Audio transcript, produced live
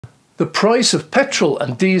The price of petrol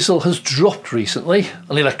and diesel has dropped recently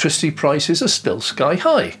and electricity prices are still sky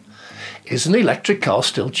high. Is an electric car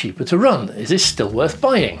still cheaper to run? Is it still worth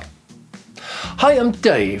buying? Hi, I'm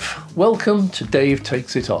Dave. Welcome to Dave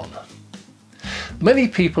Takes It On. Many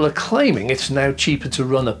people are claiming it's now cheaper to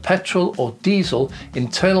run a petrol or diesel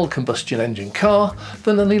internal combustion engine car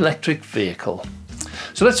than an electric vehicle.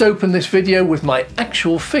 So let's open this video with my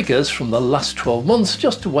actual figures from the last 12 months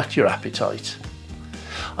just to whet your appetite.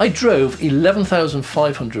 I drove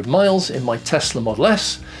 11,500 miles in my Tesla Model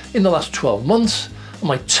S in the last 12 months and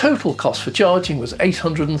my total cost for charging was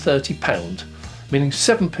 £830, meaning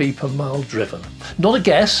 7p per mile driven. Not a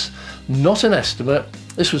guess, not an estimate,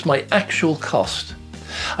 this was my actual cost.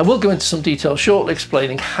 I will go into some detail shortly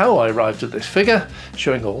explaining how I arrived at this figure,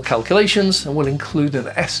 showing all calculations, and will include an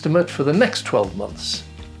estimate for the next 12 months.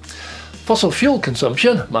 Fossil fuel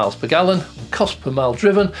consumption, miles per gallon, and cost per mile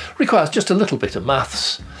driven requires just a little bit of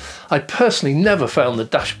maths. I personally never found the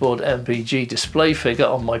dashboard MPG display figure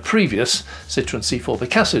on my previous Citroën C4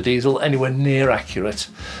 Picasso diesel anywhere near accurate,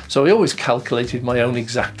 so I always calculated my own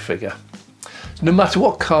exact figure. No matter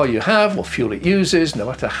what car you have, what fuel it uses, no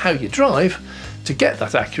matter how you drive, to get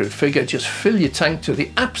that accurate figure, just fill your tank to the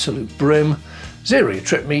absolute brim, zero your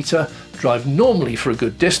trip meter, drive normally for a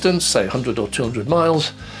good distance, say 100 or 200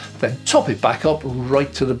 miles, then top it back up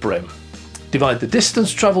right to the brim. Divide the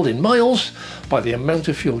distance travelled in miles by the amount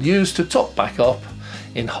of fuel used to top back up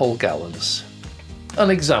in whole gallons.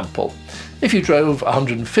 An example, if you drove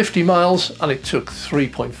 150 miles and it took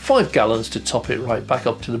 3.5 gallons to top it right back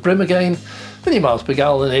up to the brim again, then your miles per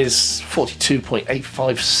gallon is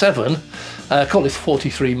 42.857, call it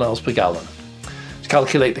 43 miles per gallon. To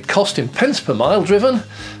calculate the cost in pence per mile driven,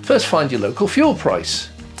 first find your local fuel price.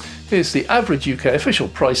 Here's the average UK official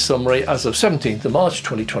price summary as of 17th of March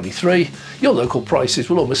 2023. Your local prices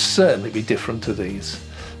will almost certainly be different to these.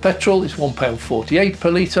 Petrol is £1.48 per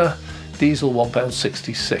litre, diesel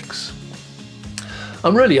 £1.66.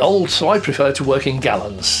 I'm really old, so I prefer to work in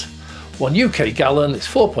gallons. 1 UK gallon is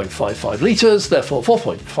 4.55 litres, therefore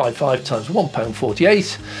 4.55 times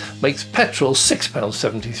 £1.48 makes petrol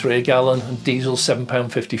 £6.73 a gallon and diesel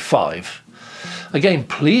 £7.55. Again,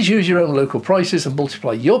 please use your own local prices and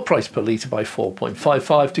multiply your price per litre by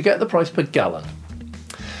 4.55 to get the price per gallon.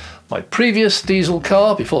 My previous diesel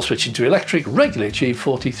car, before switching to electric, regularly achieved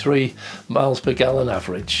 43 miles per gallon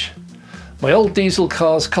average. My old diesel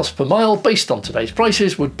car's cost per mile, based on today's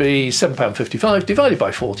prices, would be £7.55 divided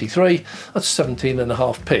by 43, that's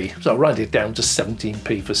 17.5p, so I'll round it down to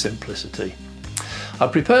 17p for simplicity.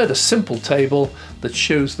 I've prepared a simple table that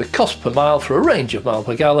shows the cost per mile for a range of mile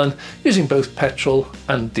per gallon using both petrol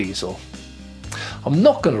and diesel. I'm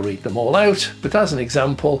not going to read them all out, but as an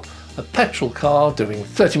example, a petrol car doing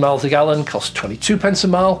 30 miles a gallon costs 22 pence a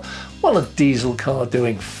mile, while a diesel car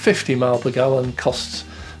doing 50 miles per gallon costs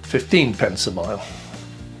 15 pence a mile.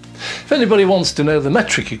 If anybody wants to know the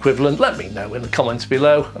metric equivalent, let me know in the comments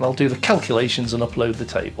below and I'll do the calculations and upload the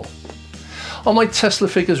table. Are my Tesla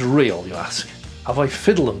figures real, you ask? Have I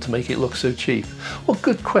fiddled them to make it look so cheap? Well,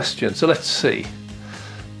 good question, so let's see.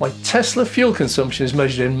 My Tesla fuel consumption is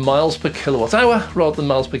measured in miles per kilowatt hour rather than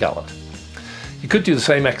miles per gallon. You could do the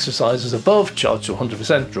same exercise as above, charge to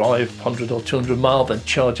 100%, drive 100 or 200 miles, then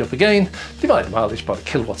charge up again, divide the mileage by the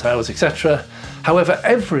kilowatt hours, etc. However,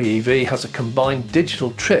 every EV has a combined digital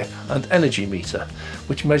trip and energy meter,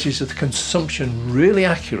 which measures the consumption really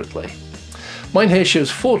accurately. Mine here shows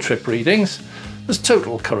 4 trip readings. There's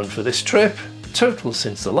total current for this trip, total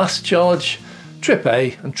since the last charge, trip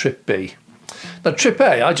A and trip B. Now trip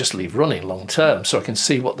A I just leave running long term so I can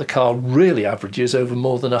see what the car really averages over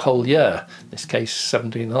more than a whole year, in this case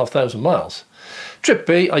 17,500 miles. Trip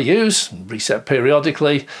B I use and reset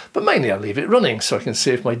periodically, but mainly I leave it running so I can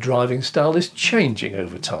see if my driving style is changing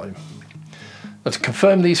over time. Now to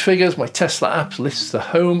confirm these figures, my Tesla app lists the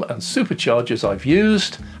home and superchargers I've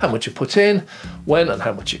used, how much I put in, when and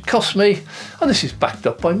how much it cost me, and this is backed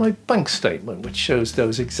up by my bank statement which shows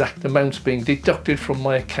those exact amounts being deducted from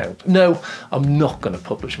my account. No, I'm not going to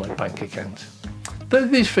publish my bank account. Though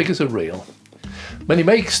these figures are real. Many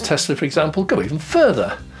makes, Tesla for example, go even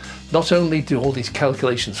further. Not only do all these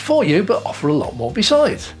calculations for you, but offer a lot more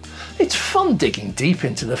besides. It's fun digging deep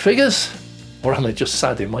into the figures, or am I just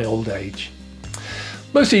sad in my old age?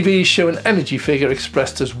 Most EVs show an energy figure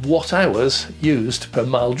expressed as watt hours used per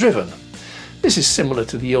mile driven. This is similar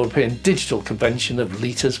to the European digital convention of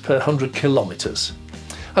litres per 100 kilometres.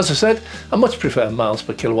 As I said, I much prefer miles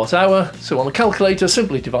per kilowatt hour, so on a calculator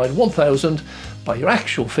simply divide 1000 by your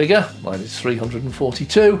actual figure, mine is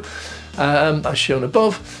 342, as shown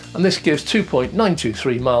above, and this gives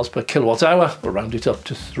 2.923 miles per kilowatt hour, or round it up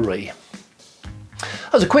to 3.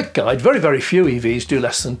 As a quick guide, very few EVs do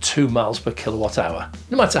less than 2 miles per kilowatt hour,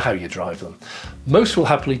 no matter how you drive them. Most will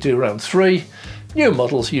happily do around 3, newer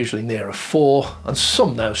models usually nearer 4, and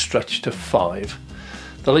some now stretch to 5.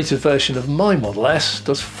 The latest version of my Model S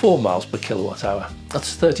does 4 miles per kilowatt hour.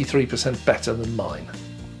 That's 33% better than mine.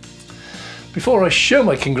 Before I show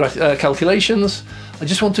my calculations, I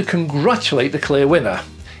just want to congratulate the clear winner,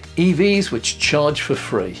 EVs which charge for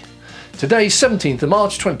free. Today, 17th of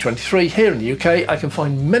March 2023, here in the UK, I can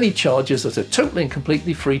find many chargers that are totally and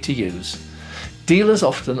completely free to use. Dealers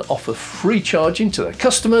often offer free charging to their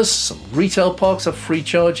customers, some retail parks have free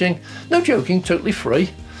charging, no joking, totally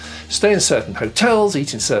free. Stay in certain hotels,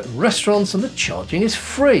 eat in certain restaurants, and the charging is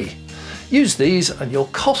free. Use these and your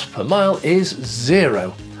cost per mile is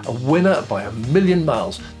 0. A winner by 1,000,000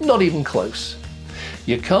 miles, not even close.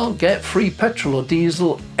 You can't get free petrol or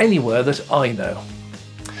diesel anywhere that I know.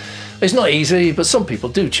 It's not easy, but some people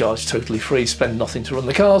do charge totally free, spend nothing to run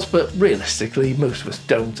the cars, but realistically most of us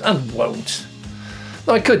don't and won't.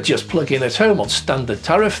 Now, I could just plug in at home on standard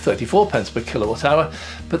tariff, 34 pence per kilowatt hour,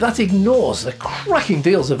 but that ignores the cracking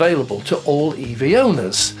deals available to all EV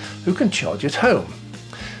owners who can charge at home.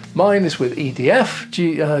 Mine is with EDF,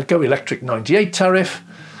 Go Electric 98 tariff.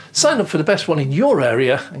 Sign up for the best one in your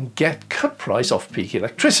area and get cut price off-peak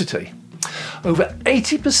electricity. Over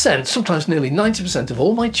 80%, sometimes nearly 90% of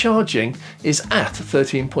all my charging is at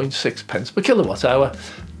 13.6 pence per kilowatt hour,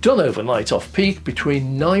 done overnight off-peak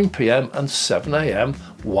between 9 PM and 7 AM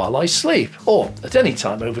while I sleep, or at any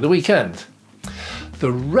time over the weekend.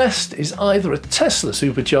 The rest is either at Tesla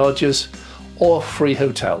Superchargers or free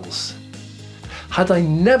hotels. Had I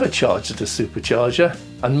never charged at a supercharger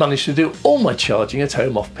and managed to do all my charging at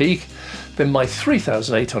home off-peak, then my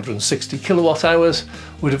 3,860 kilowatt hours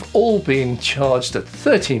would have all been charged at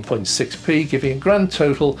 13.6p, giving a grand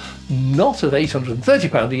total not of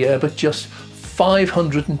 £830 a year, but just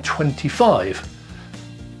 525,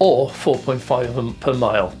 or 4.5 per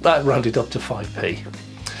mile. That rounded up to 5p.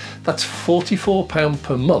 That's £44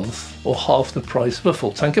 per month, or half the price of a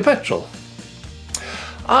full tank of petrol.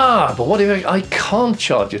 But what if I can't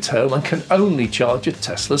charge at home and can only charge at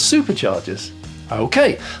Tesla Superchargers?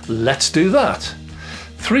 Okay, let's do that.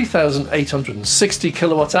 3,860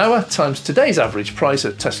 kilowatt hour times today's average price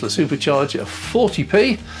at Tesla Supercharger of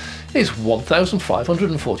 40p is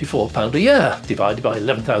 £1,544 a year, divided by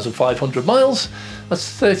 11,500 miles,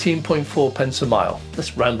 that's 13.4 pence a mile.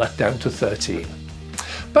 Let's round that down to 13.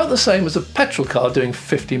 About the same as a petrol car doing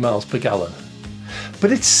 50 miles per gallon.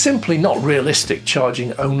 But it's simply not realistic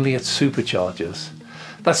charging only at superchargers.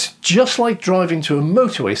 That's just like driving to a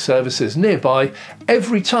motorway services nearby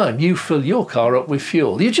every time you fill your car up with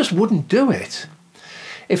fuel. You just wouldn't do it.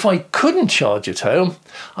 If I couldn't charge at home,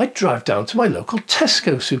 I'd drive down to my local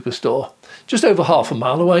Tesco superstore, just over half a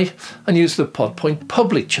mile away, and use the Pod Point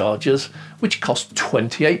public chargers, which cost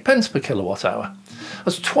 28 pence per kilowatt hour.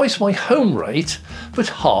 That's twice my home rate, but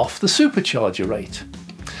half the supercharger rate.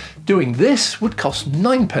 Doing this would cost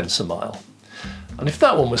 9 pence a mile. And if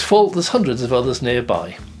that one was full, there's hundreds of others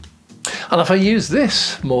nearby. And if I use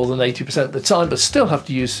this more than 80% of the time, but still have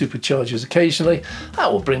to use superchargers occasionally,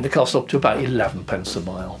 that will bring the cost up to about 11 pence a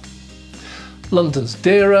mile. London's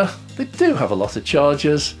dearer. They do have a lot of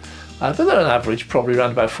chargers, but they're on average probably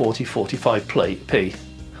around about 40–45p.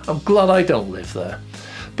 I'm glad I don't live there.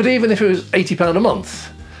 But even if it was £80 a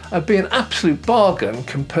month, it'd be an absolute bargain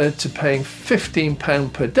compared to paying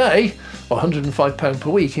 £15 per day or £105 per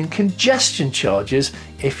week in congestion charges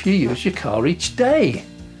if you use your car each day.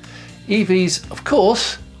 EVs, of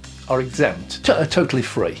course, are exempt, totally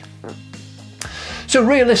free. So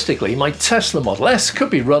realistically, my Tesla Model S could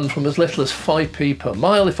be run from as little as 5p per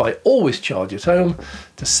mile if I always charge at home,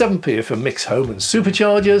 to 7p if I mix home and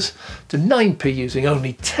superchargers, to 9p using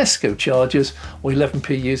only Tesco chargers, or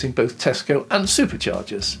 11p using both Tesco and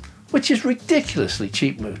superchargers, which is ridiculously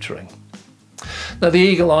cheap motoring. Now, the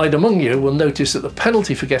eagle-eyed among you will notice that the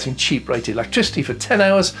penalty for getting cheap rate electricity for 10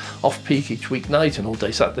 hours off-peak each weeknight and all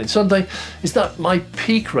day Saturday and Sunday is that my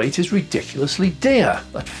peak rate is ridiculously dear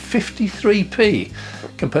at 53p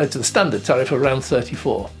compared to the standard tariff of around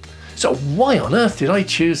 34. So why on earth did I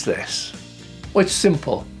choose this? Well, it's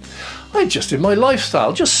simple. I adjusted my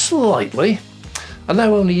lifestyle just slightly and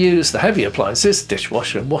now only use the heavy appliances,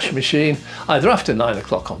 dishwasher and washing machine, either after 9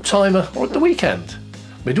 o'clock on timer or at the weekend.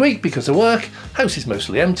 Midweek, because of work, house is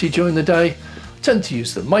mostly empty during the day. I tend to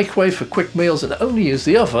use the microwave for quick meals and only use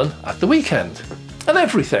the oven at the weekend. And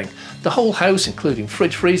everything, the whole house, including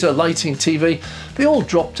fridge, freezer, lighting, TV, they all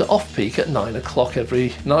drop to off-peak at 9 o'clock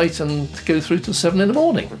every night and go through till 7 in the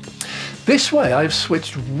morning. This way I've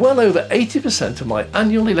switched well over 80% of my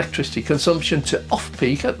annual electricity consumption to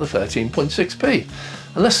off-peak at the 13.6p,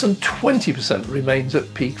 and less than 20% remains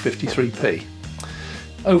at peak 53p.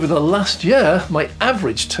 Over the last year, my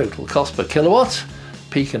average total cost per kilowatt,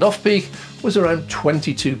 peak and off-peak, was around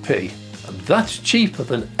 22p, and that's cheaper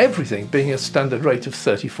than everything being a standard rate of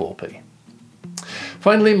 34p.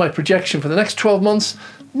 Finally, my projection for the next 12 months,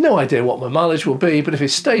 no idea what my mileage will be, but if it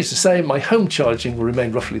stays the same, my home charging will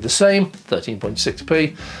remain roughly the same,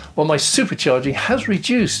 13.6p, while my supercharging has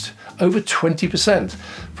reduced over 20%,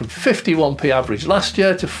 from 51p average last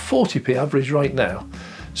year to 40p average right now.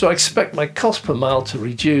 So I expect my cost per mile to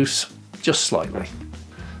reduce just slightly.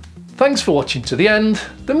 Thanks for watching to the end.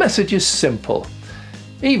 The message is simple.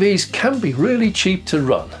 EVs can be really cheap to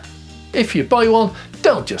run. If you buy one,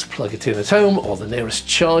 don't just plug it in at home or the nearest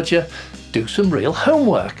charger. Do some real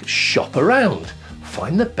homework, shop around,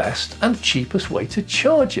 find the best and cheapest way to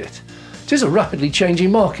charge it. It is a rapidly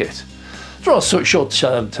changing market. There are such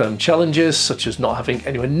short-term challenges, such as not having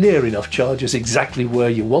anywhere near enough chargers exactly where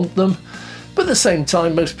you want them, but at the same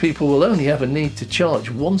time most people will only ever need to charge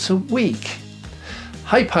once a week.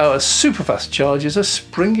 High-power superfast chargers are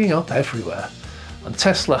springing up everywhere, and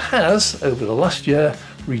Tesla has, over the last year,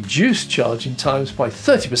 reduced charging times by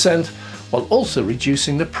 30%, while also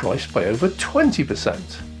reducing the price by over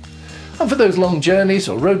 20%. And for those long journeys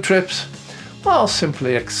or road trips, well,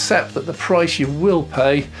 simply accept that the price you will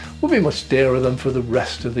pay will be much dearer than for the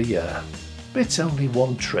rest of the year. It's only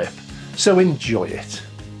one trip, so enjoy it.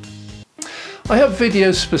 I have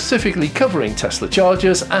videos specifically covering Tesla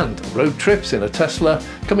chargers and road trips in a Tesla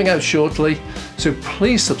coming out shortly, so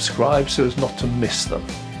please subscribe so as not to miss them.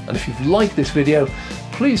 And if you've liked this video,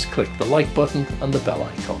 please click the like button and the bell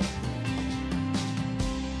icon.